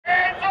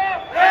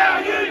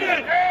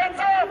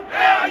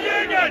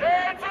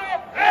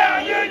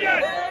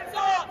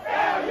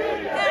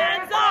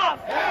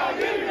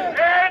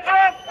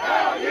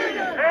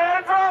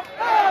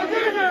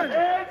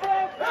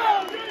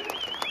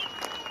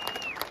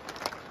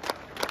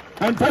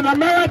And for the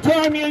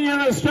Maritime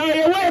Union of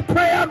Australia, we're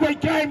proud we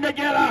came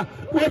together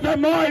with the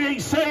mighty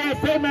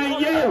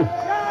CFMEU.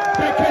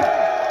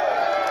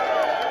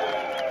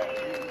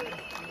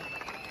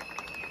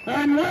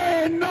 And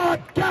we're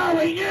not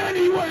going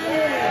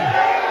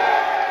anywhere.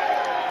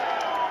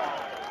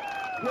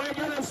 We're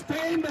going to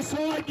stand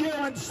beside you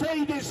and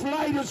see this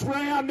latest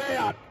round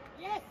out.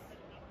 Yes.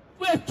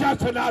 We're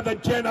just another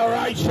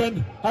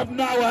generation of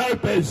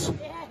no-hopers.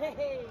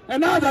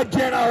 Another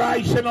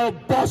generation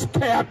of boss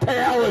cow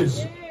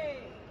towers.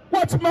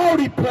 What's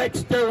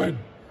Multiplex doing?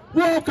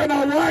 Walking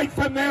away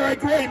from their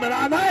agreement,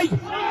 aren't they?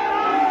 Who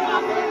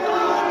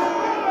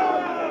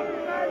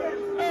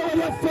are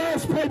the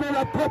first people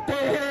to put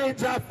their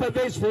hands up for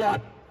this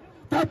lot?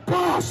 The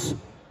boss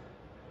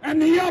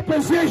and the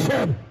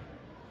opposition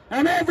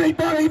and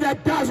everybody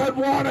that doesn't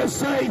want to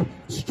see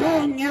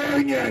strong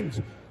unions,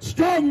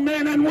 strong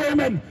men and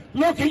women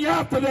looking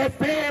after their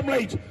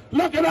families,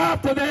 looking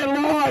after their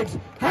lives,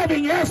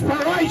 having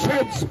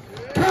aspirations,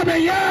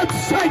 coming out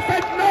safe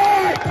at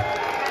night.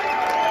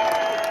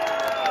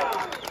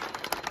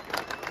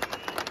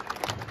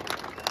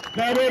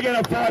 Now we're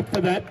going to fight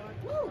for that.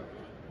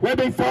 We've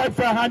been fighting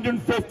for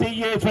 150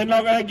 years. We're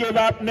not going to give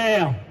up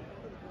now.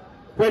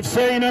 We've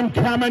seen them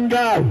come and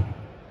go,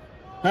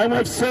 and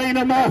we've seen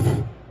them off.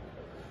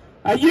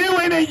 Are you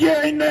in a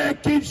union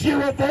that gives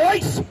you a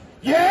voice?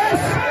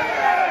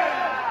 Yes?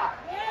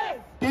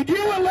 Did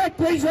you elect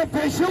these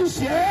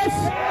officials? Yes?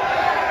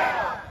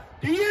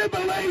 Do you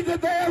believe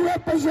that they're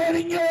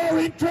representing your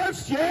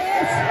interests?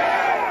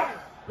 Yes?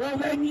 Well,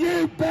 then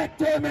you back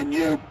them and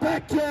you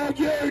back your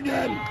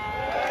union.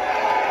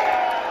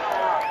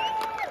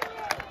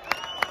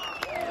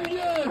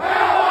 Union!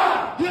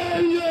 Power!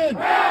 Union!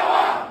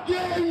 Power!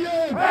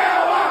 Union!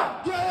 Power!